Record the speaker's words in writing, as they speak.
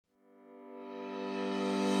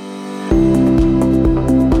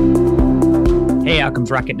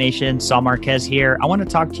Outcomes Rocket Nation, Saul Marquez here. I want to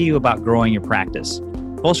talk to you about growing your practice.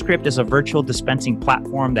 FullScript is a virtual dispensing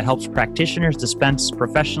platform that helps practitioners dispense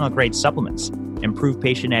professional-grade supplements, improve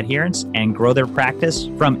patient adherence, and grow their practice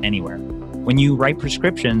from anywhere. When you write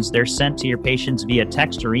prescriptions, they're sent to your patients via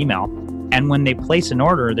text or email, and when they place an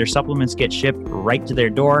order, their supplements get shipped right to their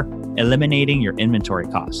door, eliminating your inventory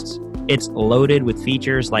costs. It's loaded with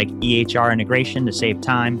features like EHR integration to save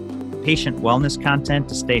time, patient wellness content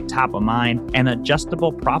to stay top of mind, and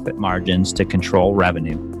adjustable profit margins to control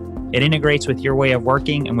revenue. It integrates with your way of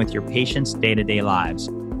working and with your patients' day-to-day lives.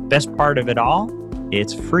 Best part of it all,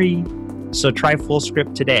 it's free. So try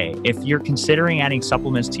FullScript today. If you're considering adding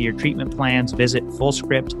supplements to your treatment plans, visit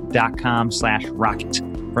fullscript.com/rocket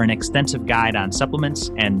for an extensive guide on supplements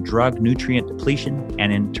and drug nutrient depletion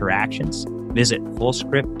and interactions. Visit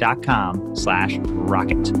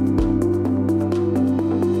fullscript.com/rocket.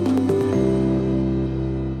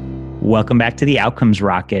 Welcome back to the Outcomes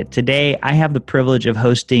Rocket. Today, I have the privilege of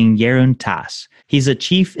hosting Jeroen Tas. He's a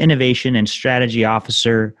Chief Innovation and Strategy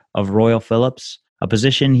Officer of Royal Philips, a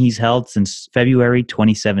position he's held since February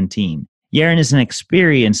 2017. Jeroen is an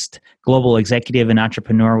experienced global executive and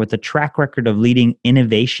entrepreneur with a track record of leading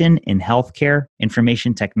innovation in healthcare,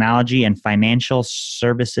 information technology, and financial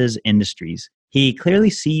services industries. He clearly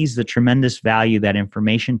sees the tremendous value that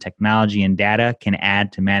information technology and data can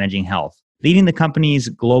add to managing health. Leading the company's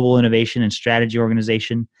global innovation and strategy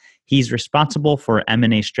organization, he's responsible for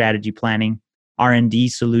M&A strategy planning, R&D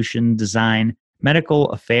solution design, medical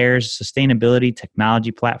affairs, sustainability, technology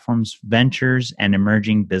platforms, ventures, and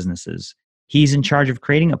emerging businesses. He's in charge of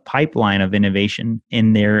creating a pipeline of innovation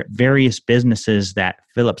in their various businesses that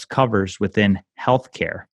Philips covers within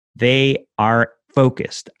healthcare. They are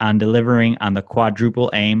focused on delivering on the quadruple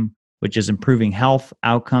aim, which is improving health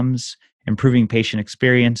outcomes, improving patient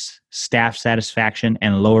experience, staff satisfaction,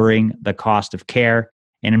 and lowering the cost of care.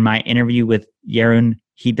 And in my interview with Jeroen,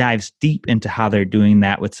 he dives deep into how they're doing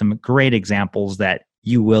that with some great examples that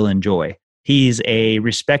you will enjoy. He's a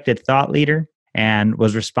respected thought leader and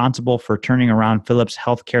was responsible for turning around Philips'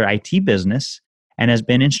 healthcare IT business and has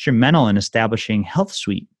been instrumental in establishing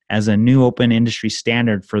HealthSuite as a new open industry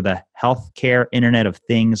standard for the healthcare Internet of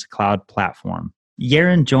Things cloud platform.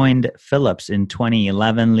 Jeroen joined Philips in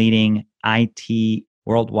 2011, leading IT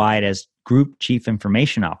worldwide as Group Chief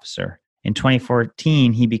Information Officer. In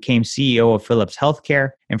 2014, he became CEO of Philips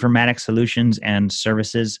Healthcare, Informatics Solutions and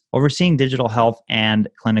Services, overseeing digital health and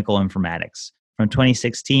clinical informatics. From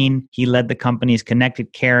 2016, he led the company's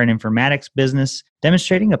connected care and informatics business,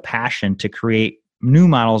 demonstrating a passion to create new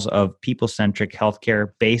models of people-centric healthcare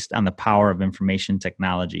based on the power of information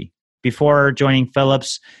technology. Before joining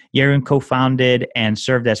Philips, Jeroen co-founded and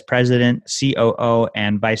served as president, COO,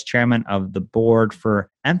 and vice chairman of the board for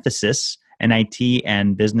Mphasis, an IT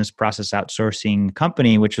and business process outsourcing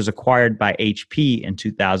company, which was acquired by HP in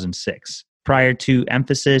 2006. Prior to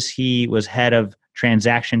Mphasis, he was head of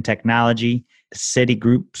transaction technology,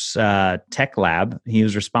 Citigroup's Tech Lab. He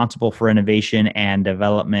was responsible for innovation and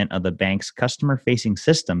development of the bank's customer-facing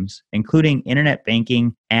systems, including internet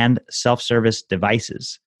banking and self-service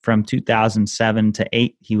devices. From 2007 to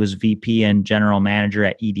 8, he was VP and general manager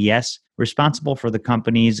at EDS, responsible for the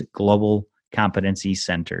company's global competency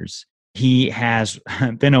centers. He has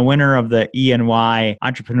been a winner of the E&Y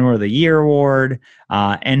Entrepreneur of the Year Award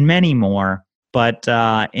and many more. But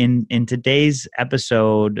in today's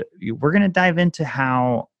episode, we're going to dive into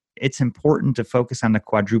how it's important to focus on the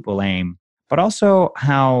quadruple aim, but also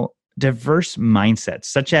how diverse mindsets,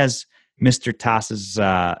 such as Mr. Tas's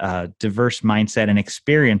diverse mindset and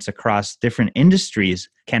experience across different industries,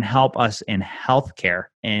 can help us in healthcare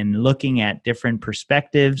and looking at different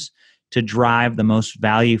perspectives to drive the most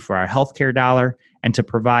value for our healthcare dollar and to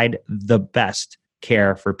provide the best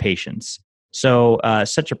care for patients. So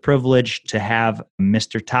such a privilege to have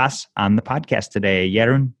Mr. Tas on the podcast today.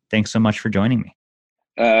 Jeroen, thanks so much for joining me.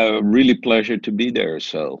 Really pleasure to be there.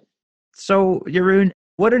 So Jeroen,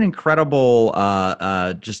 what an incredible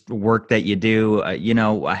just work that you do.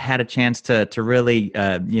 I had a chance to really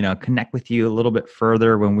connect with you a little bit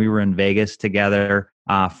further when we were in Vegas together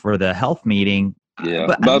for the health meeting.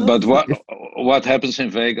 Yeah, but what happens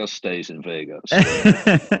in Vegas stays in Vegas.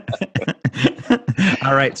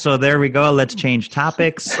 All right, so there we go. Let's change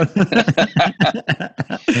topics.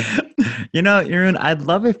 Jeroen, I'd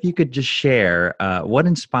love if you could just share what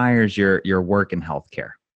inspires your work in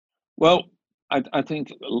healthcare. Well, I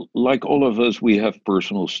think like all of us, we have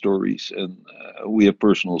personal stories, and we have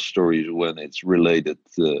personal stories when it's related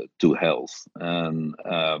to health. And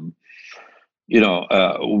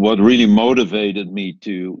what really motivated me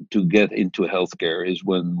to get into healthcare is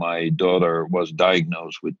when my daughter was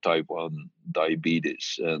diagnosed with type 1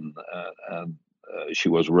 diabetes, and she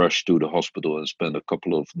was rushed to the hospital and spent a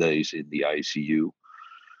couple of days in the ICU.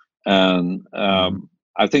 And Mhm.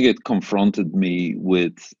 I think it confronted me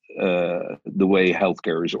with the way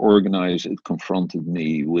healthcare is organized. It confronted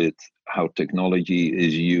me with how technology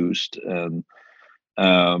is used, and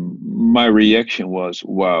my reaction was,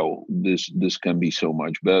 "Wow, this can be so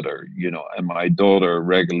much better." And my daughter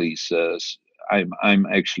regularly says, "I'm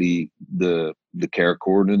actually the care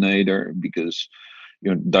coordinator because."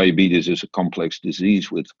 Diabetes is a complex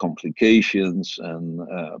disease with complications, and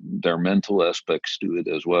there are mental aspects to it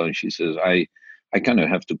as well. And she says, I kind of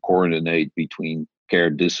have to coordinate between care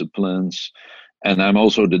disciplines, and I'm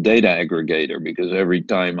also the data aggregator because every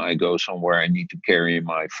time I go somewhere, I need to carry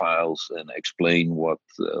my files and explain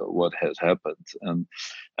what has happened.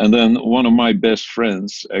 And then one of my best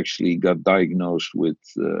friends actually got diagnosed with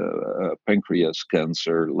pancreas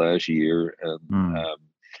cancer last year, and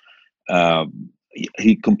Mm.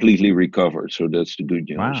 he completely recovered. So that's the good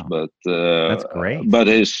news. Wow, But that's great. but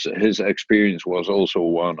his experience was also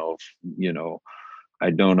one of, you know, I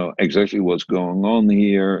don't know exactly what's going on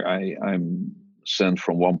here. I'm sent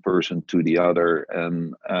from one person to the other,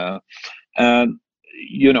 and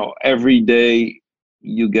every day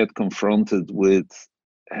you get confronted with,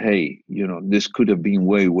 hey, this could have been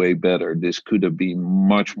way better. This could have been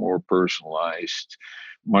much more personalized,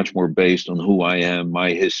 much more based on who I am,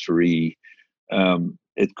 my history.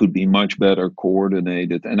 It could be much better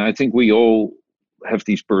coordinated, and I think we all have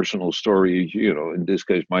these personal stories. In this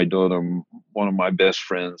case, my daughter, one of my best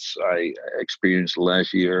friends, I experienced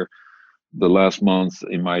last year, the last month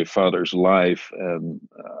in my father's life, and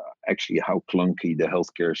actually how clunky the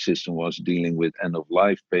healthcare system was dealing with end of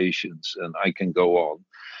life patients, and I can go on.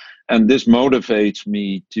 And this motivates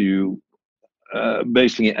me to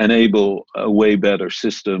basically enable a way better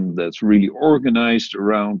system that's really organized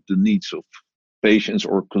around the needs of patients,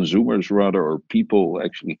 or consumers rather, or people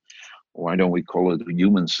actually. Why don't we call it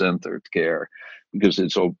human centered care? Because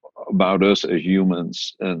it's all about us as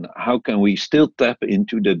humans, and how can we still tap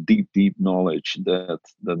into the deep knowledge that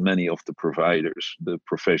many of the providers, the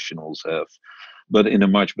professionals have, but in a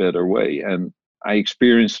much better way. And I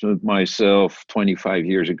experienced it myself 25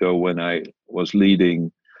 years ago when I was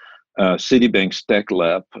leading Citibank's tech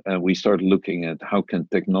lab, and we started looking at how can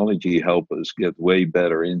technology help us get way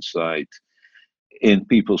better insight in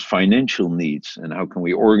people's financial needs, and how can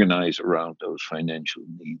we organize around those financial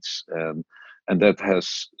needs. And that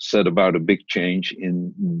has set about a big change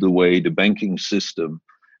in the way the banking system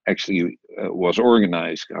actually was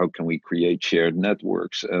organized. How can we create shared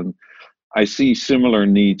networks? And I see similar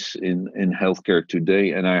needs in healthcare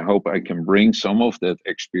today, and I hope I can bring some of that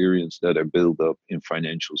experience that I built up in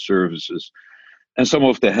financial services, and some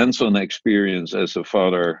of the hands-on experience as a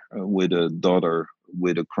father with a daughter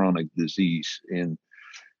with a chronic disease, in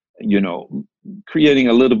you know creating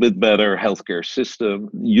a little bit better healthcare system,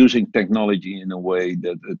 using technology in a way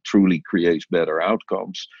that truly creates better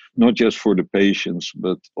outcomes, not just for the patients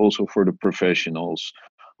but also for the professionals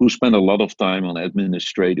who spend a lot of time on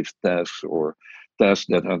administrative tasks, or tasks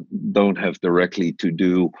that don't have directly to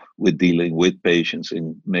do with dealing with patients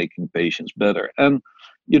and making patients better. And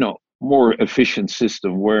more efficient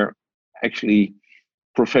system where actually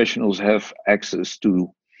professionals have access to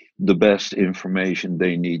the best information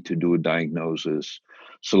they need to do a diagnosis,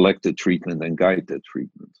 select the treatment, and guide that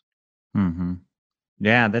treatment. Hmm.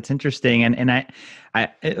 Yeah, that's interesting, and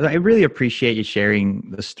I really appreciate you sharing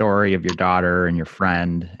the story of your daughter and your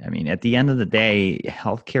friend. I mean, at the end of the day,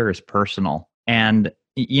 healthcare is personal, and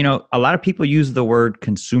a lot of people use the word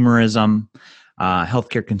consumerism,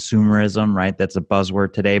 healthcare consumerism, right? That's a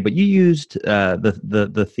buzzword today. But you used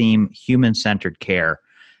the theme human centered care,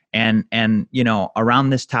 and around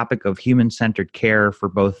this topic of human centered care for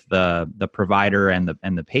both the provider and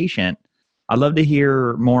the patient. I'd love to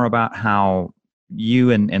hear more about how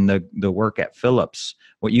you and the work at Philips,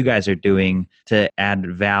 what you guys are doing to add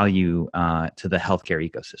value to the healthcare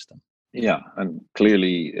ecosystem. Yeah, and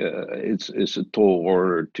clearly it's a tall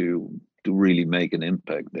order to really make an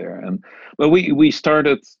impact there. And but we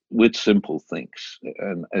started with simple things,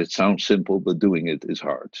 and it sounds simple, but doing it is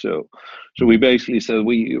hard. So we Mhm. basically said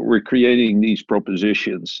we're creating these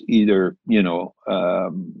propositions, either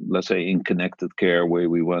let's say in connected care, where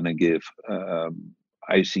we want to give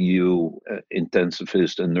ICU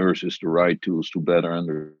intensivists and nurses the right tools to better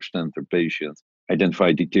understand their patients,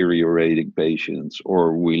 identify deteriorating patients,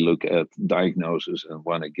 or we look at diagnosis and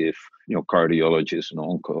want to give cardiologists and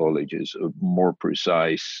oncologists a more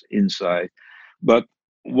precise insight. But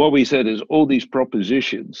what we said is all these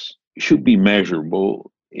propositions should be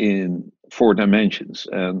measurable in 4 dimensions.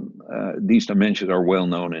 And these dimensions are well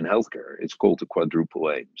known in healthcare. It's called the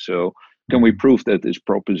quadruple aim. So, can we Mhm. prove that this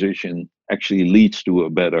proposition actually leads to a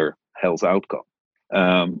better health outcome?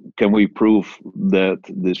 Can we prove that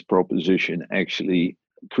this proposition actually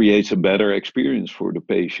creates a better experience for the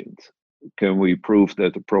patient? Can we prove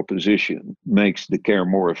that the proposition makes the care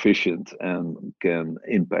more efficient and can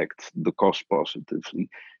impact the cost positively?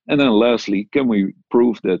 And then lastly, can we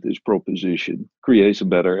prove that this proposition creates a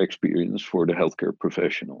better experience for the healthcare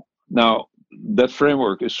professional? Now, that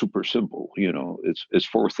framework is super simple. It's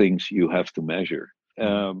 4 things you have to measure.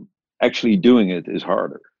 Mhm. Actually doing it is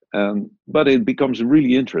harder. But it becomes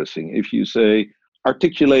really interesting if you say,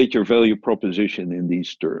 articulate your value proposition in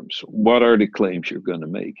these terms. What are the claims you're going to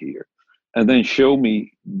make here? And then show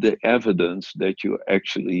me the evidence that you're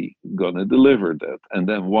actually going to deliver that. And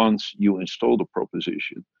then once you install the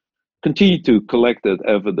proposition, continue to collect that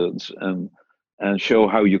evidence and show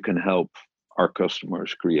how you can help our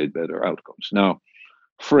customers create better outcomes. Now,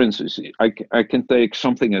 for instance, I can take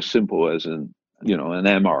something as simple as an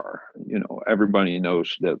MR. Everybody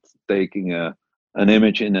knows that taking an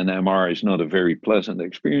image in an MR is not a very pleasant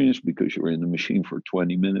experience because you're in the machine for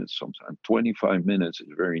 20 minutes, sometimes 25 minutes.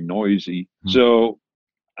 It's very noisy. Mhm. So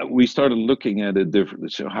we started looking at it differently.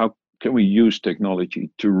 So how can we use technology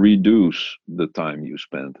to reduce the time you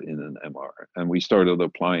spend in an MR? And we started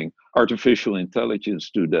applying artificial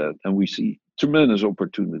intelligence to that, and we see tremendous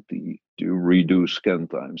opportunity to reduce scan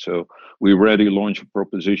time. So we already launched a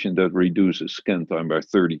proposition that reduces scan time by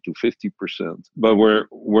 30 to 50%, but we're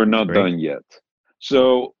That's not great. done yet.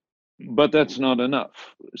 So but that's not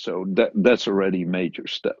enough. So that's already a major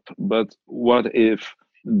step. But what if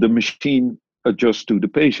the machine adjust to the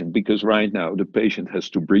patient, because right now the patient has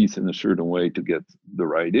to breathe in a certain way to get the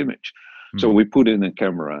right image. So Mm. we put in a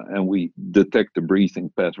camera and we detect the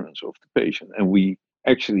breathing patterns of the patient, and we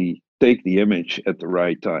actually take the image at the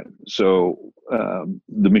right time. So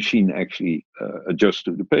the machine actually adjusts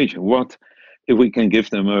to the patient. What if we can give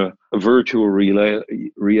them a virtual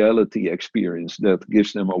reality experience that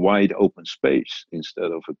gives them a wide open space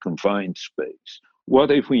instead of a confined space?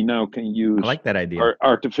 What if we now can I use like that idea. our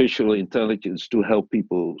artificial intelligence to help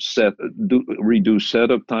people reduce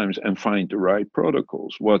setup times and find the right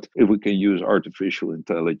protocols? What if we can use artificial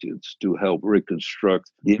intelligence to help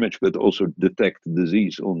reconstruct the image, but also detect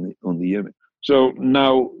disease on the image? So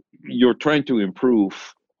now you're trying to improve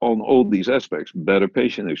on all these aspects: better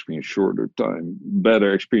patient experience, shorter time,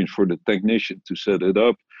 better experience for the technician to set it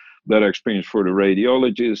up, better experience for the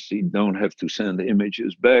radiologist. You don't have to send the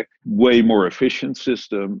images back. Way more efficient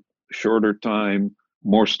system, shorter time,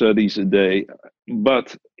 more studies a day.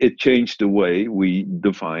 But it changed the way we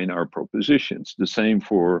define our propositions. The same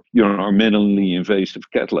for our minimally invasive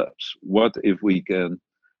cath labs. What if we can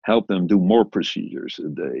help them do more procedures a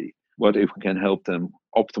day? What if we can help them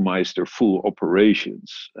optimize their full operations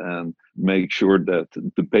and make sure that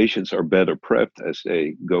the patients are better prepped as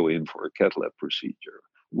they go in for a cath lab procedure?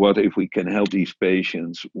 What if we can help these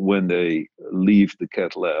patients when they leave the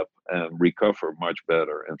cath lab and recover much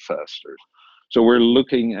better and faster? So we're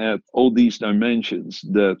looking at all these dimensions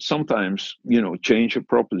that sometimes, change a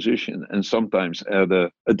proposition and sometimes add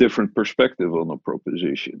a different perspective on a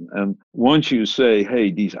proposition. And once you say, hey,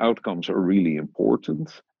 these outcomes are really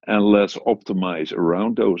important and let's optimize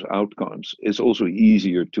around those outcomes, it's also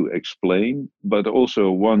easier to explain. But also,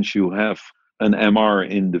 once you have an MR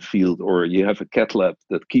in the field, or you have a cath lab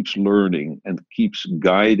that keeps learning and keeps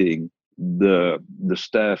guiding the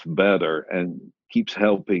staff better and keeps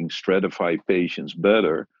helping stratify patients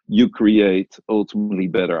better, you create ultimately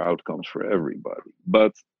better outcomes for everybody.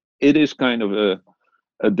 But it is kind of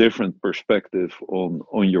a different perspective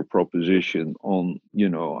on your proposition, on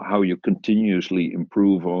how you continuously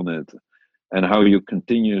improve on it and how you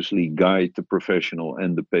continuously guide the professional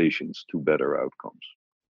and the patients to better outcomes.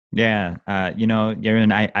 Yeah,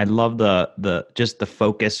 Jeroen, I love the just the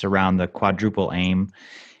focus around the quadruple aim.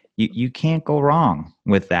 You can't go wrong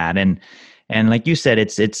with that, and like you said,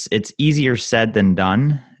 it's easier said than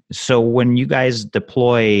done. So when you guys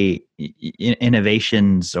deploy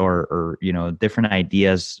innovations or different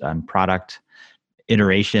ideas on product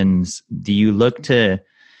iterations, do you look to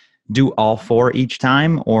do all four each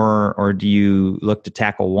time, or do you look to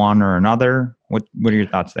tackle one or another? What are your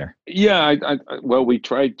thoughts there? Yeah, well, we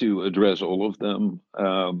tried to address all of them,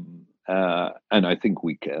 and I think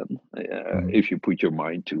we can, Mhm. if you put your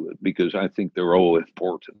mind to it, because I think they're all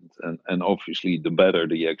important, and obviously, the better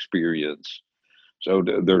the experience. So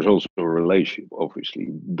there's also a relationship.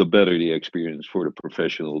 Obviously, the better the experience for the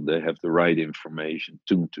professional, they have the right information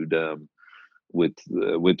tuned to them. with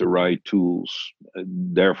the right tools.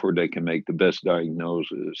 Therefore, they can make the best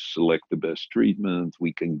diagnosis, select the best treatment.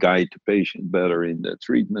 We can guide the patient better in the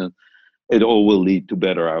treatment. It all will lead to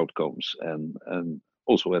better outcomes and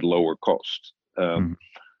also at lower cost. Mhm.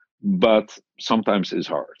 But sometimes it's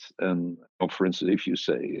hard. And for instance, if you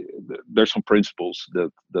say there's some principles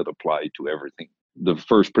that apply to everything. The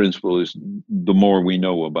first principle is the more we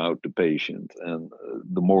know about the patient and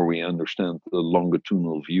the more we understand the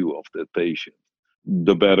longitudinal view of that patient,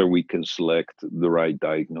 the better we can select the right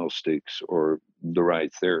diagnostics or the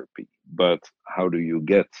right therapy. But how do you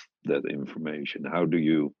get that information? How do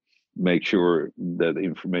you make sure that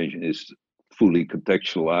information is fully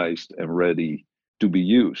contextualized and ready to be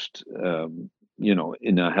used?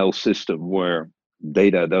 In a health system where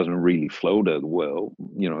data doesn't really flow that well,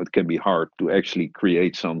 it can be hard to actually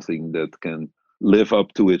create something that can live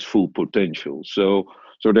up to its full potential. So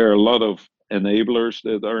there are a lot of enablers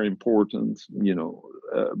that are important,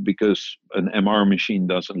 because an MR machine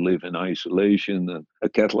doesn't live in isolation, and a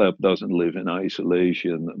cath lab doesn't live in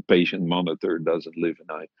isolation, a patient monitor doesn't live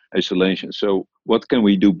in isolation. So what can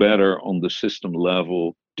we do better on the system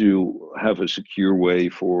level to have a secure way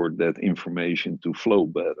for that information to flow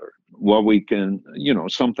better? What we can,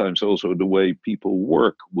 sometimes also the way people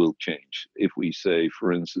work will change. If we say,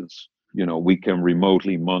 for instance, we can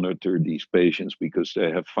remotely monitor these patients because they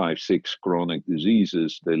have 5, 6 chronic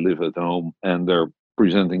diseases. They live at home and they're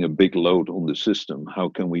presenting a big load on the system. How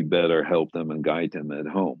can we better help them and guide them at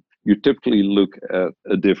home? You typically look at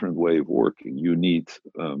a different way of working. You need,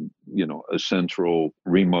 a central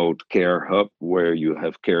remote care hub where you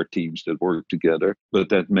have care teams that work together, but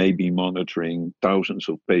that may be monitoring thousands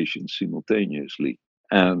of patients simultaneously.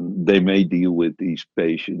 And they may deal with these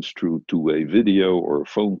patients through two-way video or a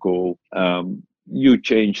phone call. You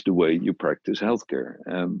change the way you practice healthcare.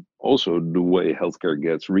 And also the way healthcare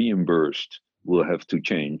gets reimbursed will have to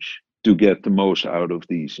change to get the most out of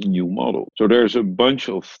these new models. So there's a bunch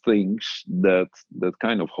of things that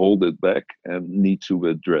kind of hold it back and need to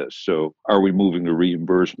address. So are we moving the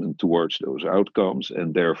reimbursement towards those outcomes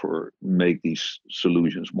and therefore make these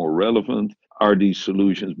solutions more relevant? Are these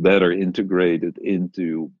solutions better integrated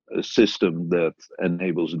into a system that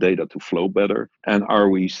enables data to flow better? And are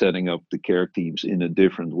we setting up the care teams in a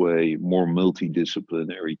different way, more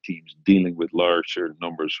multidisciplinary teams dealing with larger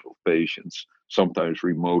numbers of patients, sometimes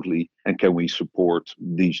remotely? And can we support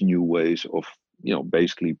these new ways of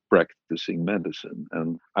basically practicing medicine?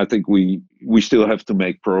 And I think we still have to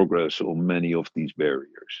make progress on many of these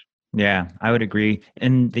barriers. Yeah, I would agree.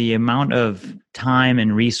 And the amount of time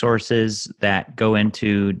and resources that go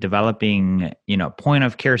into developing, point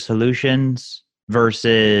of care solutions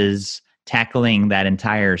versus tackling that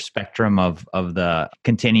entire spectrum of the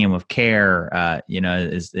continuum of care,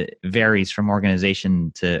 it varies from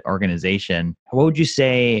organization to organization. What would you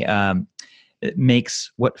say it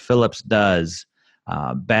makes what Philips does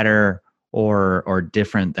better or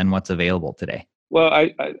different than what's available today? Well,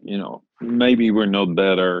 maybe we're not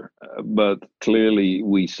better, but clearly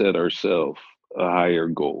we set ourselves a higher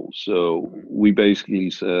goal. So we basically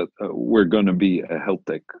said we're going to be a health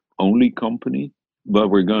tech only company, but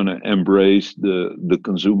we're going to embrace the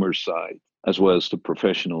consumer side as well as the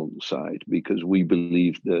professional side, because we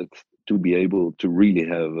believe that to be able to really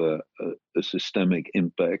have a systemic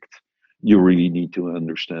impact, you really need to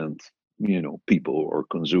understand, people or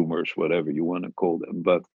consumers, whatever you want to call them.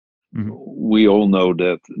 But Mhm. we all know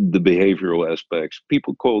that the behavioral aspects,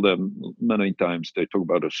 people call them many times, they talk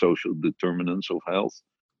about the social determinants of health.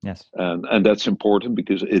 Yes. And that's important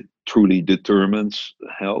because it truly determines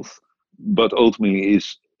health. But ultimately,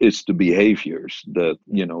 it's the behaviors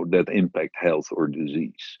that impact health or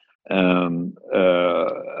disease. Um,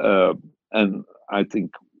 uh, uh, and I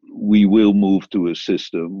think we will move to a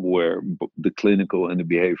system where the clinical and the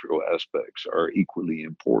behavioral aspects are equally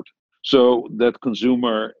important. So that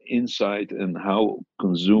consumer insight and how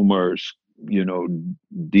consumers,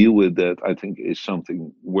 deal with that, I think is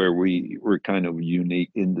something where we're kind of unique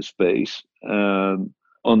in the space. And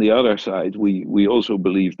on the other side, we also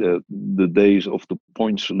believe that the days of the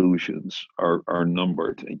point solutions are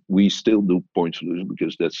numbered. We still do point solutions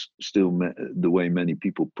because that's still the way many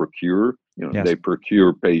people procure. Yes. They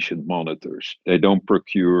procure patient monitors. They don't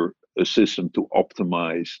procure a system to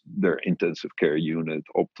optimize their intensive care unit,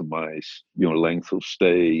 optimize length of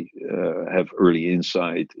stay, have early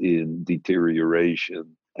insight in deterioration,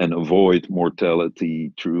 and avoid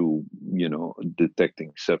mortality through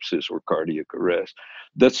detecting sepsis or cardiac arrest.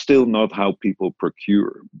 That's still not how people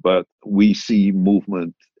procure, but we see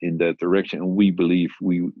movement in that direction, and we believe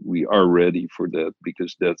we are ready for that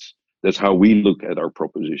because that's how we look at our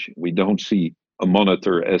proposition. We don't see a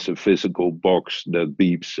monitor as a physical box that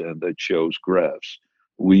beeps and that shows graphs.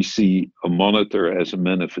 We see a monitor as a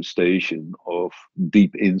manifestation of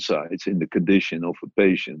deep insights in the condition of a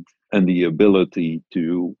patient and the ability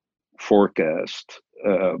to forecast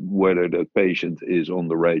whether the patient is on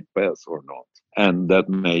the right path or not. And that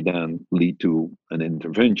may then lead to an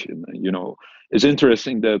intervention. It's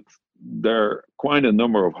interesting that there are quite a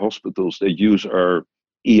number of hospitals that use our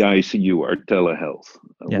EICU, our telehealth,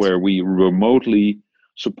 Yes. where we remotely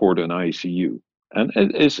support an ICU. And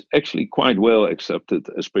it is actually quite well accepted,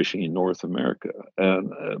 especially in North America.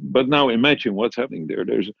 But now imagine what's happening there.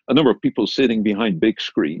 There's a number of people sitting behind big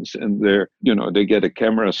screens, and they get a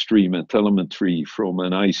camera stream and telemetry from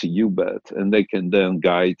an ICU bed, and they can then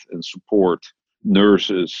guide and support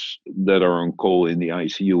nurses that are on call in the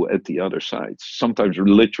ICU at the other side, sometimes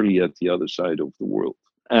literally at the other side of the world.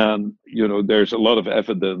 And there's a lot of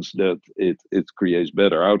evidence that it creates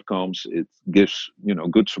better outcomes. It gives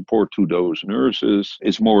good support to those nurses.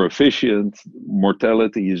 It's more efficient.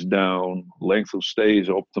 Mortality is down. Length of stay is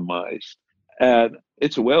optimized, and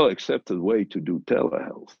it's a well accepted way to do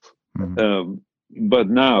telehealth. But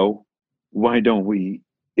now, why don't we?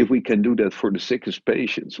 If we can do that for the sickest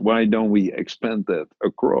patients, why don't we expand that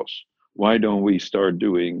across? Why don't we start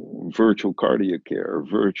doing virtual cardiac care,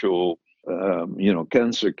 virtual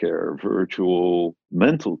cancer care, virtual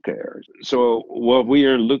mental care? So what we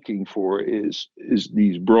are looking for is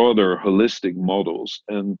these broader holistic models,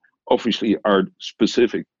 and obviously our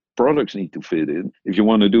specific products need to fit in. If you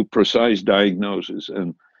want to do precise diagnosis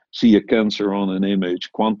and see a cancer on an image,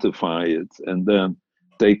 quantify it, and then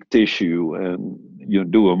take tissue and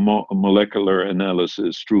do a molecular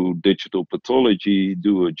analysis through digital pathology,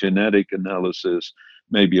 do a genetic analysis,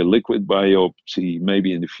 maybe a liquid biopsy,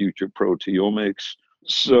 maybe in the future proteomics.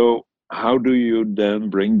 So how do you then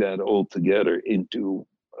bring that all together into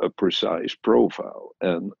a precise profile?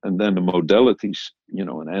 And then the modalities, an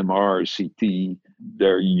MR, CT,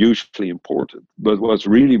 they're usually important. But what's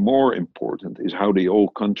really more important is how they all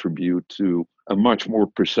contribute to a much more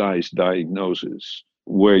precise diagnosis,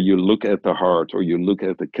 where you look at the heart or you look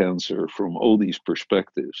at the cancer from all these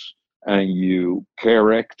perspectives, and you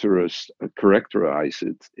characterize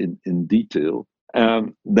it in detail,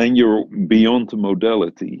 and then you're beyond the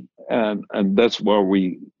modality, and that's what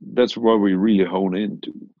we really hone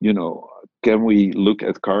into. Can we look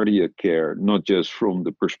at cardiac care not just from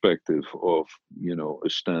the perspective of a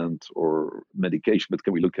stent or medication, but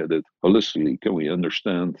can we look at it holistically? Can we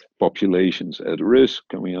understand populations at risk?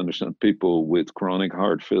 Can we understand people with chronic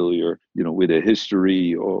heart failure, with a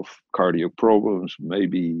history of cardiac problems,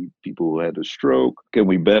 maybe people who had a stroke? Can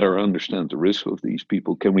we better understand the risk of these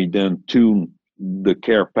people? Can we then tune the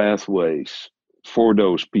care pathways for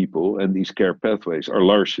those people? And these care pathways are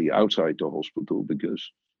largely outside the hospital,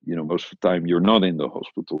 because most of the time you're not in the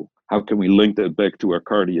hospital. How can we link that back to our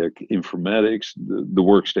cardiac informatics, the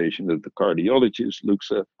workstation that the cardiologist looks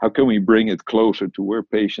at? How can we bring it closer to where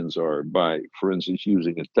patients are by, for instance,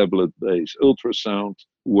 using a tablet-based ultrasound,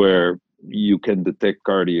 where you can detect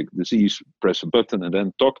cardiac disease, press a button, and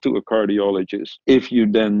then talk to a cardiologist. If you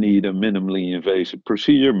then need a minimally invasive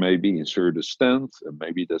procedure, maybe insert a stent, and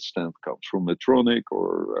maybe that stent comes from Medtronic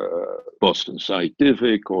or Boston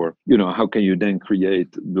Scientific, or, how can you then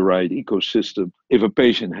create the right ecosystem? If a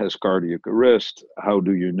patient has cardiac arrest, how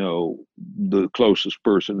do you know the closest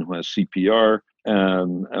person who has CPR,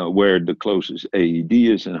 and where the closest AED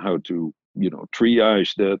is, and how to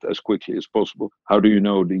triage that as quickly as possible? How do you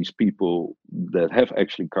know these people that have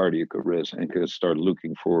actually cardiac arrest and can start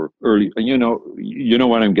looking for early? And you know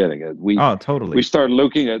what I'm getting at. Totally. We start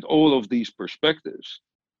looking at all of these perspectives,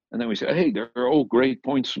 and then we say, hey, they're all great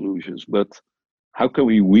point solutions, but how can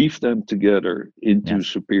we weave them together into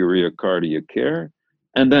superior cardiac care?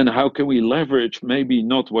 And then how can we leverage maybe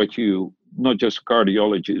not just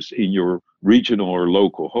cardiologists in your regional or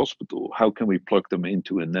local hospital? How can we plug them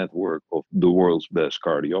into a network of the world's best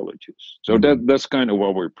cardiologists? So that's kind of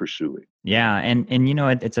what we're pursuing. Yeah. And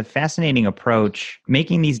it's a fascinating approach,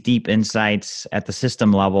 making these deep insights at the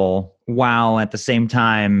system level while at the same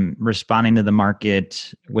time responding to the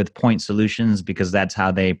market with point solutions, because that's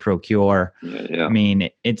how they procure. Yeah. I mean,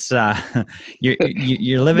 it's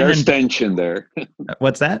you're living There's tension there.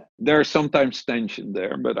 What's that? There's sometimes tension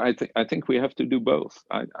there, but I think we have to do both.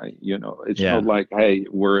 It's not like, hey,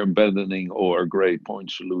 we're abandoning all our great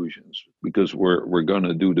point solutions because we're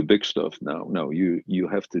gonna do the big stuff now. No, you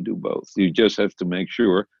have to do both. You just have to make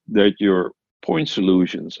sure that you're point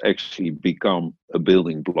solutions actually become a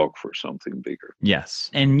building block for something bigger. Yes.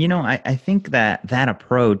 And, I think that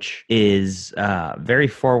approach is very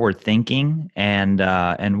forward thinking and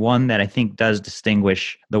one that I think does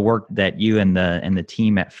distinguish the work that you and the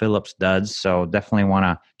team at Philips does. So definitely want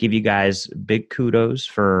to give you guys big kudos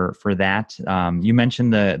for that. You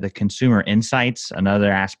mentioned the consumer insights,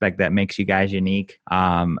 another aspect that makes you guys unique.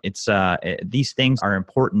 These things are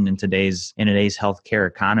important in today's healthcare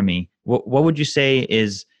economy. What would you say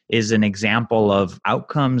is an example of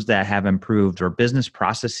outcomes that have improved or business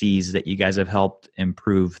processes that you guys have helped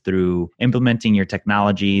improve through implementing your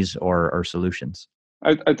technologies or solutions?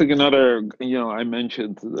 I think another, I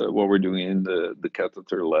mentioned what we're doing in the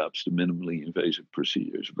catheter labs, the minimally invasive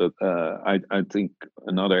procedures, but I think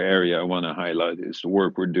another area I want to highlight is the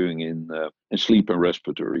work we're doing in sleep and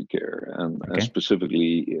respiratory care, and Okay.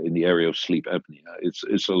 specifically in the area of sleep apnea.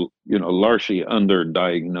 It's a largely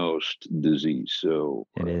underdiagnosed disease, so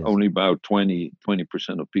It is. only about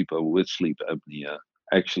 20% of people with sleep apnea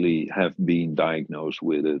actually have been diagnosed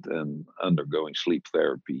with it and undergoing sleep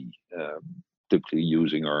therapy. Typically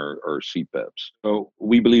using our CPAPs. So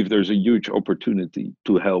we believe there's a huge opportunity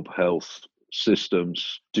to help health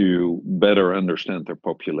systems to better understand their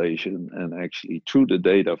population and actually through the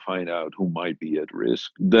data find out who might be at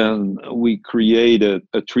risk. Then we created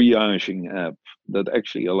a triaging app that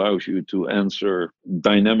actually allows you to answer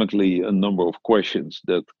dynamically a number of questions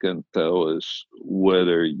that can tell us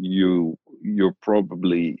whether you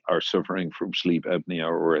probably are suffering from sleep apnea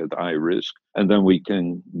or at high risk. And then we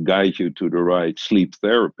can guide you to the right sleep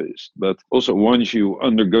therapist. But also once you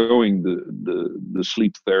undergoing the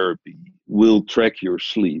sleep therapy, we'll track your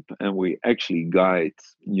sleep and we actually guide,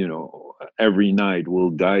 every night we'll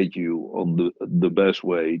guide you on the best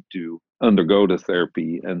way to undergo the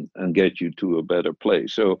therapy and get you to a better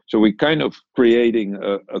place. So we kind of creating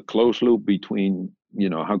a close loop between,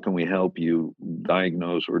 how can we help you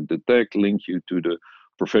diagnose or detect, link you to the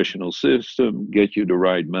professional system, get you the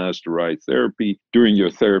right mask, the right therapy. During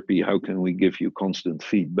your therapy, how can we give you constant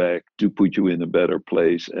feedback to put you in a better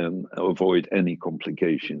place and avoid any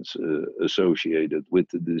complications associated with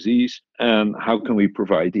the disease? And how can we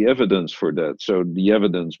provide the evidence for that? So the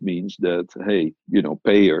evidence means that, hey,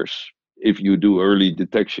 payers, if you do early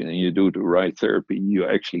detection and you do the right therapy, you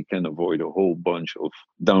actually can avoid a whole bunch of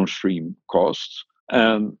downstream costs.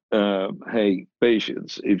 And hey,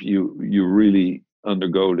 patients, if you really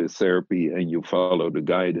undergo the therapy and you follow the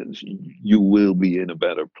guidance, you will be in a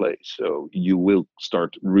better place. So you will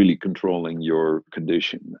start really controlling your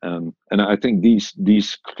condition. And I think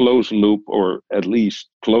these closed loop, or at least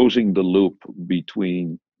closing the loop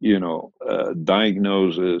between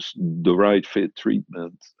diagnosis, the right fit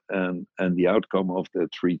treatment, and the outcome of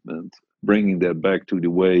that treatment, bringing that back to the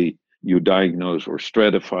way you diagnose or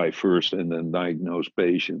stratify first and then diagnose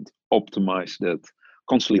patient,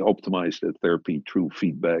 constantly optimize that therapy through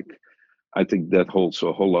feedback. I think that holds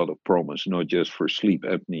a whole lot of promise, not just for sleep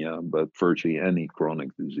apnea, but virtually any chronic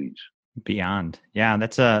disease. Beyond. Yeah,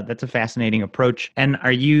 that's a fascinating approach. And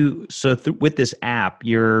are you with this app,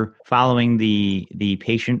 you're following the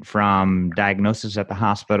patient from diagnosis at the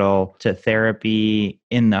hospital to therapy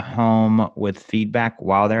in the home with feedback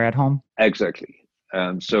while they're at home? Exactly.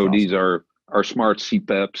 And so That's these awesome. are smart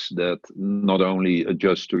CPAPs that not only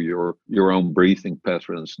adjust to your own breathing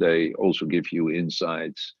patterns, they also give you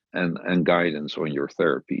insights and guidance on your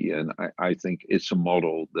therapy. And I think it's a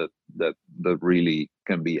model that really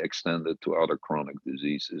can be extended to other chronic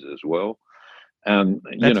diseases as well. And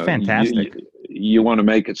That's fantastic. you want to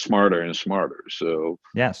make it smarter and smarter. So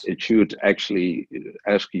Yes. it should actually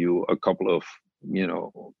ask you a couple of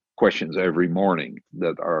questions every morning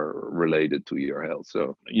that are related to your health.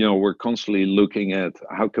 So we're constantly looking at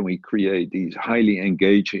how can we create these highly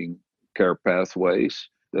engaging care pathways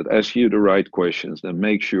that ask you the right questions, that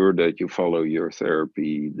make sure that you follow your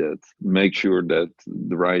therapy, that make sure that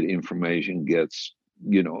the right information gets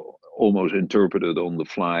almost interpreted on the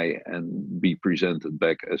fly and be presented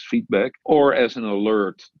back as feedback or as an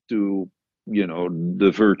alert to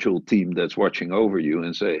the virtual team that's watching over you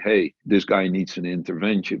and say, hey, this guy needs an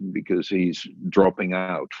intervention because he's dropping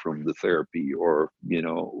out from the therapy, or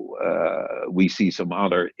we see some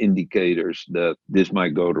other indicators that this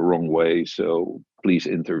might go the wrong way. So please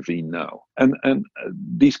intervene now. And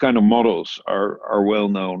these kind of models are well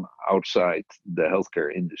known outside the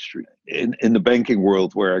healthcare industry. In the banking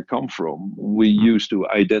world where I come from, we used to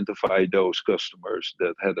identify those customers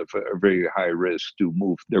that had a very high risk to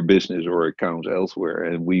move their business or accounts elsewhere,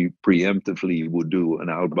 and we preemptively would do an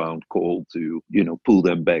outbound call to pull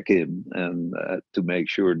them back in and to make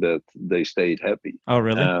sure that they stayed happy. Oh,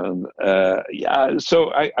 really? Yeah,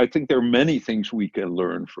 so I think there are many things we can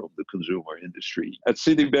learn from the consumer industry. At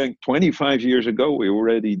Citibank, 25 years ago, we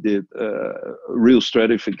already did real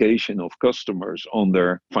stratification of customers on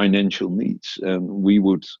their financial needs. And we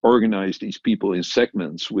would organize these people in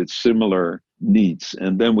segments with similar needs.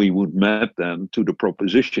 And then we would map them to the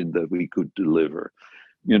proposition that we could deliver.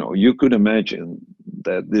 You could imagine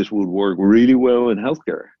that this would work really well in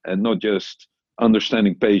healthcare, and not just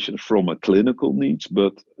understanding patients from a clinical needs,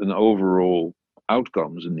 but an overall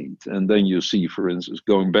outcomes needs. And then you see, for instance,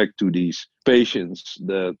 going back to these patients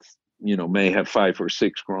that may have 5 or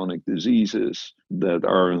 6 chronic diseases, that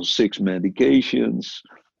are on 6 medications.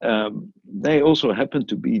 They also happen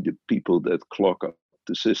to be the people that clog up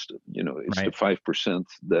the system. It's Right. the 5%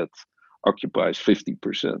 that occupies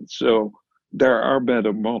 50%. So there are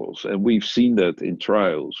better models, and we've seen that in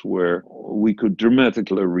trials where we could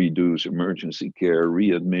dramatically reduce emergency care,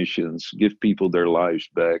 readmissions, give people their lives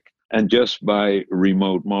back, and just by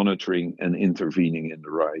remote monitoring and intervening in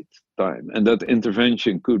the right time. And that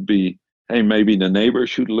intervention could be, hey, maybe the neighbor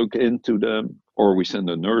should look into them, or we send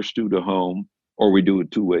a nurse to the home, or we do a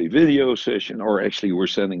two-way video session, or actually we're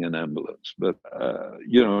sending an ambulance. But,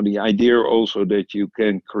 the idea also that you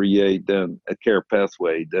can create then a care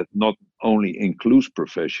pathway that not only includes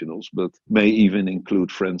professionals, but may even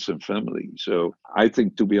include friends and family. So I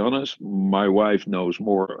think, to be honest, my wife knows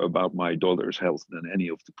more about my daughter's health than any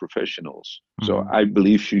of the professionals. So I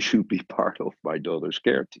believe she should be part of my daughter's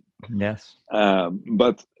care team. Yes.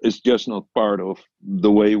 But it's just not part of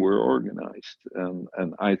the way we're organized.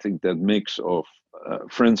 And I think that mix of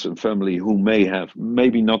friends and family who may have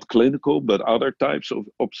maybe not clinical, but other types of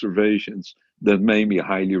observations that may be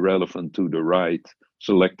highly relevant to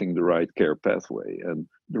selecting the right care pathway. And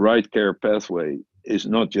the right care pathway is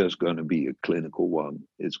not just going to be a clinical one,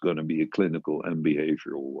 it's going to be a clinical and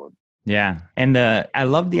behavioral one. Yeah. And I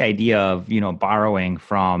love the idea of, borrowing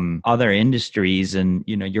from other industries and,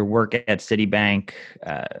 your work at Citibank,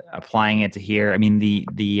 applying it to here. I mean,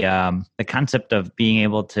 the concept of being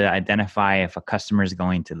able to identify if a customer is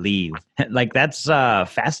going to leave, like that's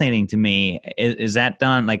fascinating to me. Is that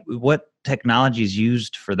done? Like, what technology is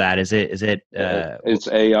used for that? Is it it's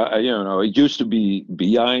AI? It used to be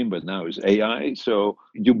BI, but now it's AI. So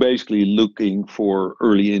you're basically looking for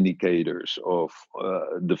early indicators of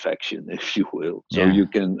defection, if you will. So Yeah.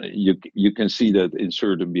 you can see that in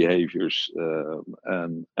certain behaviors,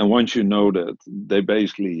 and once you know that, they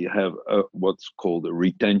basically have what's called a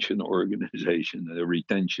retention organization, a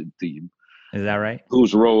retention team. Is that right?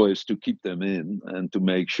 Whose role is to keep them in and to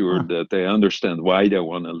make sure that they understand why they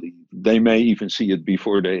want to leave. They may even see it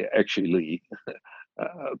before they actually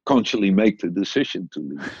consciously make the decision to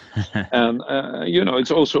leave. And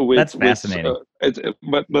it's also with That's fascinating.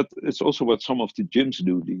 but it's also what some of the gyms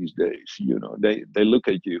do these days. They look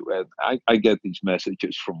at you, and I get these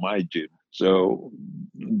messages from my gym. So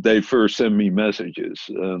they first send me messages,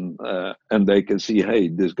 and they can see, hey,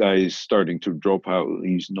 this guy is starting to drop out.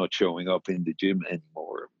 He's not showing up in the gym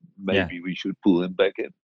anymore. Maybe we should pull him back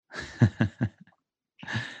in.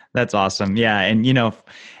 That's awesome. Yeah. And,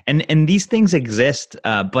 and these things exist,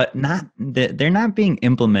 but they're not being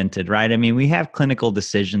implemented, right? I mean, we have clinical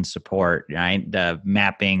decision support, right? The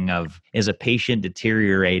mapping of, is a patient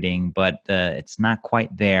deteriorating, but it's not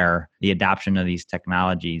quite there, the adoption of these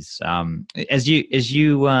technologies. As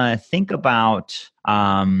you think about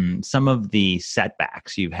some of the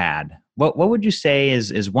setbacks you've had, what would you say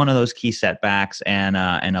is one of those key setbacks and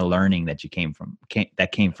a learning that came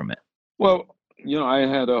from it? Well, I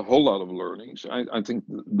had a whole lot of learnings. I think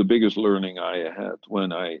the biggest learning I had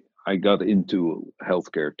when I got into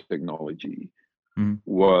healthcare technology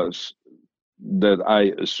was that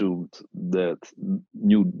I assumed that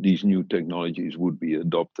these new technologies would be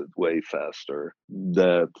adopted way faster.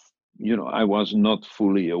 That I was not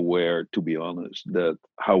fully aware, to be honest, that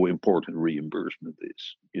how important reimbursement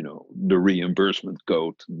is. The reimbursement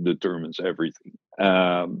code determines everything.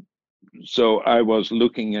 So I was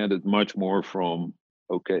looking at it much more from,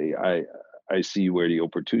 okay, I see where the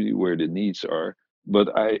opportunity, where the needs are, but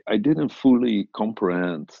I didn't fully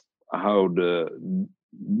comprehend how the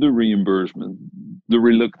reimbursement, the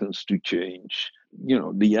reluctance to change,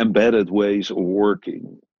 the embedded ways of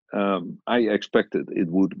working. I expected it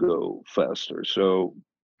would go faster. So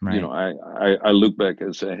You know, Right. I look back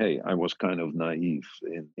and say, hey, I was kind of naive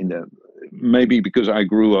in that. Maybe because I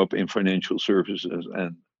grew up in financial services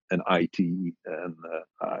and IT, and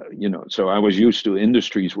you know, so I was used to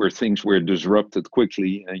industries where things were disrupted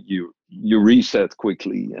quickly, and you reset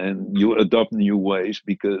quickly, and you adopt new ways,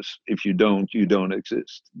 because if you don't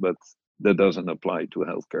exist. But that doesn't apply to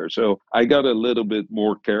healthcare. So I got a little bit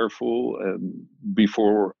more careful,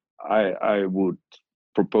 before I would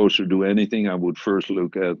propose to do anything. I would first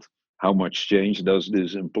look at how much change does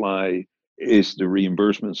this imply? Is the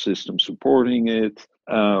reimbursement system supporting it?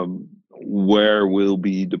 Where will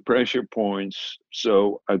be the pressure points?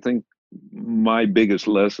 So I think my biggest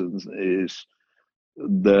lessons is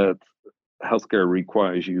that healthcare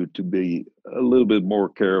requires you to be a little bit more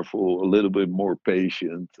careful, a little bit more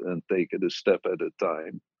patient, and take it a step at a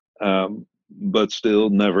time. But still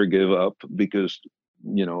never give up, because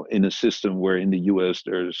you know, in a system where in the US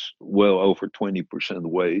there's well over 20%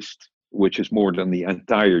 waste, which is more than the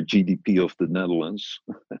entire GDP of the Netherlands,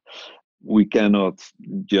 we cannot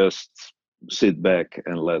just sit back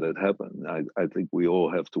and let it happen. I think we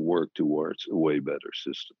all have to work towards a way better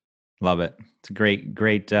system. Love it. It's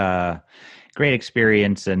a great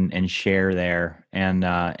experience and share there.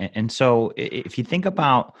 And so if you think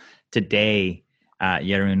about today,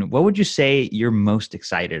 Jeroen, what would you say you're most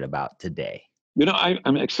excited about today? You know,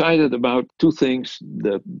 I'm excited about two things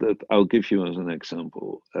that I'll give you as an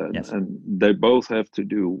example, Yes. and they both have to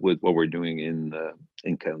do with what we're doing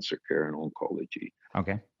in cancer care and oncology.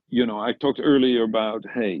 Okay. You know, I talked earlier about,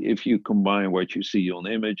 hey, if you combine what you see on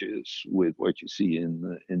images with what you see in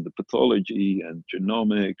the pathology and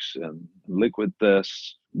genomics and liquid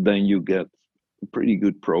tests, then you get a pretty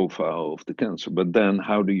good profile of the cancer. But then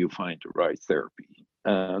how do you find the right therapy?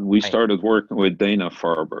 And we Right. started working with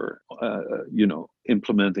Dana-Farber, you know,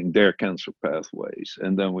 implementing their cancer pathways.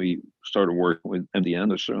 And then we started working with MD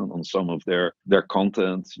Anderson on some of their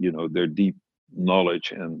content, you know, their deep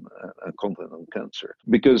knowledge and content on cancer.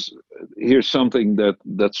 Because here's something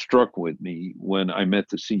that struck with me when I met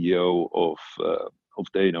the CEO of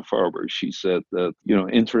Dana-Farber. She said that, you know,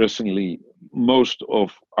 interestingly, most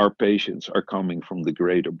of our patients are coming from the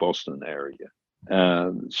greater Boston area.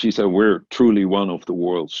 And she said, we're truly one of the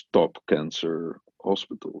world's top cancer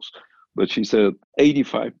hospitals. But she said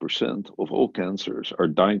 85% of all cancers are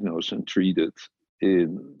diagnosed and treated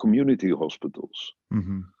in community hospitals.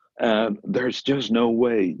 Mm-hmm. And there's just no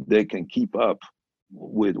way they can keep up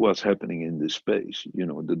with what's happening in this space. You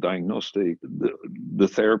know, the diagnostic, the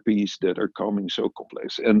therapies that are coming so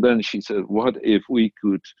complex. And then she said, what if we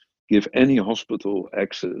could give any hospital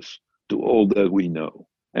access to all that we know?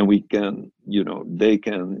 And we can, you know, they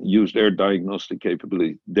can use their diagnostic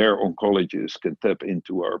capability. Their oncologists can tap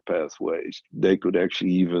into our pathways. They could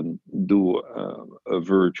actually even do a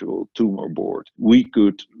virtual tumor board. We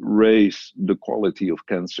could raise the quality of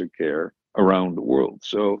cancer care around the world.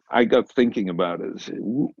 So I got thinking about it and said,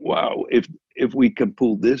 wow, if we can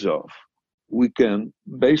pull this off, we can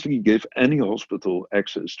basically give any hospital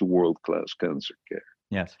access to world-class cancer care.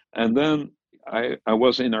 Yes. And then I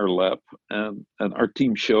was in our lab, and our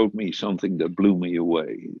team showed me something that blew me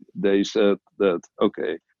away. They said that,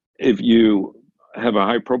 okay, if you have a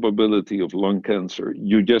high probability of lung cancer,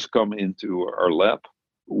 you just come into our lab.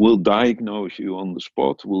 We'll diagnose you on the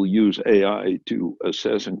spot. We'll use AI to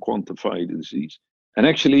assess and quantify the disease. And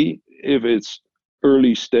actually, if it's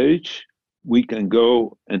early stage, we can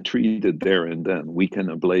go and treat it there and then. We can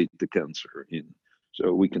ablate the cancer in.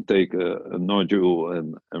 So we can take a nodule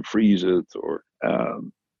and freeze it, or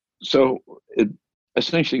so it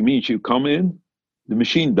essentially means you come in, the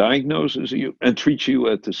machine diagnoses you and treats you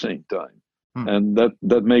at the same time. Hmm. And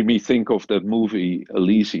that made me think of that movie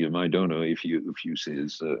Elysium. I don't know if you see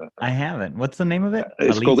this. I haven't. What's the name of it?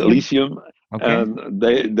 It's called Elysium? Elysium, Okay. and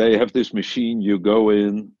they have this machine. You go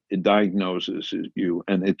in, it diagnoses you,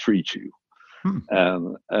 and it treats you. Hmm.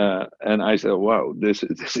 And I said, wow, this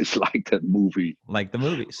is like that movie Like the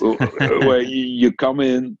movies. where you come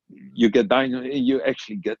in, you get diagnosed, and you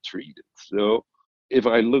actually get treated. So if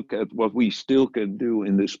I look at what we still can do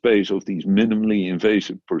in the space of these minimally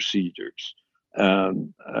invasive procedures,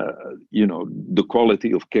 and you know, the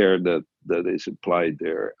quality of care that is applied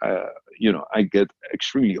there, you know, I get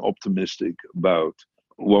extremely optimistic about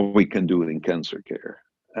what we can do in cancer care.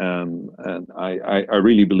 And I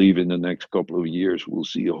really believe in the next couple of years we'll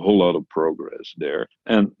see a whole lot of progress there.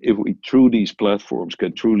 And if we, through these platforms,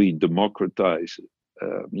 can truly democratize,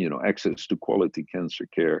 you know, access to quality cancer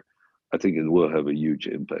care, I think it will have a huge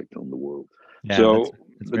impact on the world. Yeah, So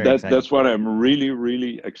that's very exciting. that's what I'm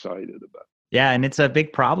really excited about. Yeah, and it's a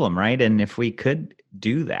big problem, right? And if we could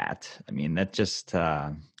do that, I mean, that just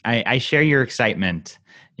I share your excitement,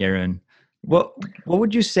 Jeroen. What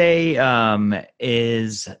would you say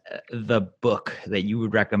is the book that you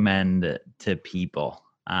would recommend to people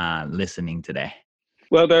listening today?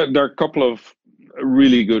 Well, there are a couple of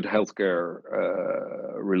really good healthcare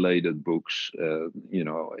related books.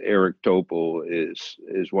 Eric Topol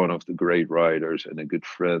is one of the great writers and a good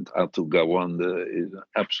friend. Atul Gawande is an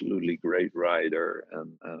absolutely great writer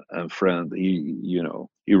and friend.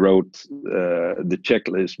 He wrote the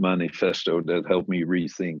checklist manifesto that helped me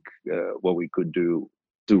rethink what we could do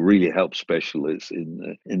to really help specialists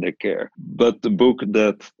in their care. But the book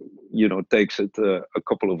that takes it a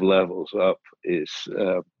couple of levels up is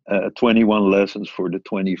 21 Lessons for the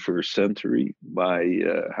 21st Century by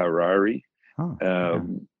Harari.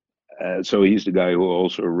 So he's the guy who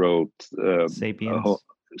also wrote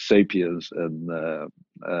Sapiens and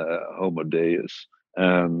Homo Deus.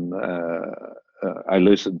 And I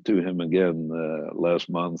listened to him again last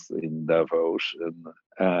month in Davos, and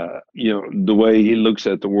the way he looks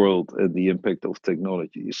at the world and the impact of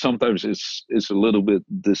technology. Sometimes it's a little bit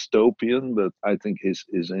dystopian, but I think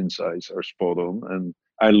his insights are spot on, and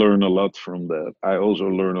I learn a lot from that. I also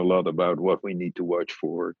learn a lot about what we need to watch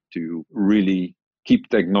for to really keep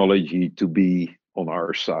technology to be on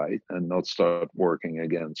our side and not start working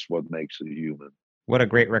against what makes it human. What a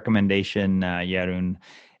great recommendation, Jeroen.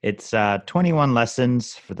 It's 21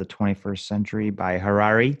 Lessons for the 21st Century by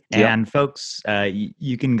Harari. Yep. And folks,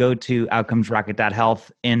 you can go to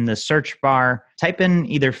outcomesrocket.health. In the search bar, type in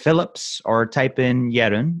either Phillips or type in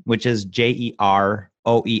Jeroen, which is Jeroen,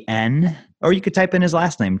 or you could type in his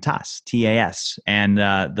last name, Tas, T-A-S. And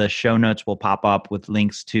the show notes will pop up with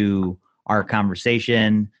links to our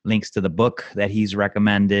conversation, links to the book that he's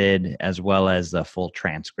recommended, as well as the full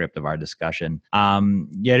transcript of our discussion.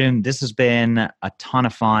 Jeroen, this has been a ton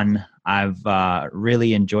of fun. I've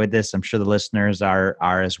really enjoyed this. I'm sure the listeners are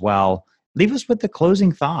as well. Leave us with the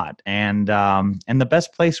closing thought and the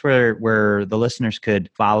best place where the listeners could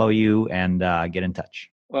follow you and get in touch.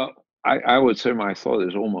 Well, I would say my thought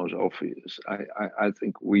is almost obvious. I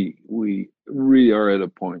think we really are at a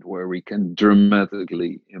point where we can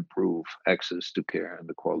dramatically improve access to care and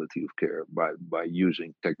the quality of care by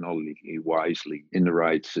using technology wisely in the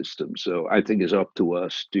right system. So I think it's up to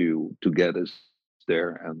us to get us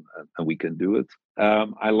there, and we can do it.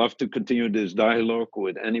 I love to continue this dialogue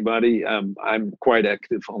with anybody. I'm quite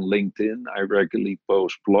active on LinkedIn. I regularly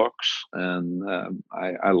post blogs, and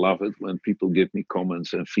I love it when people give me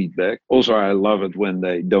comments and feedback. Also, I love it when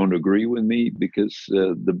they don't agree with me, because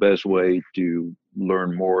the best way to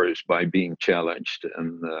learn more is by being challenged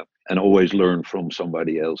and always learn from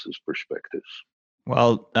somebody else's perspectives.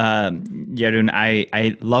 Well, Jeroen,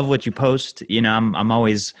 I love what you post.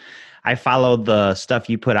 I follow the stuff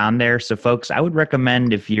you put on there. So folks, I would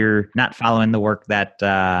recommend, if you're not following the work that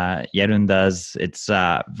Jeroen does, it's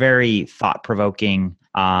very thought-provoking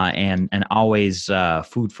and always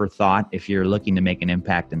food for thought if you're looking to make an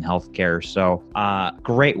impact in healthcare. So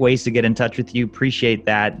great ways to get in touch with you. Appreciate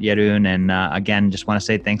that, Jeroen. And again, just want to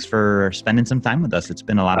say thanks for spending some time with us. It's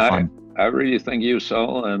been a lot of fun. I really thank you,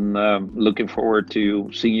 Saul, and looking forward to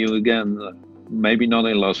seeing you again. Maybe not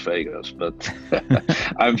in Las Vegas, but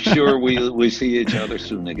I'm sure we'll see each other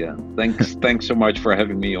soon again. Thanks so much for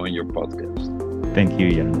having me on your podcast. Thank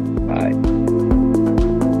you, Jeroen. Bye.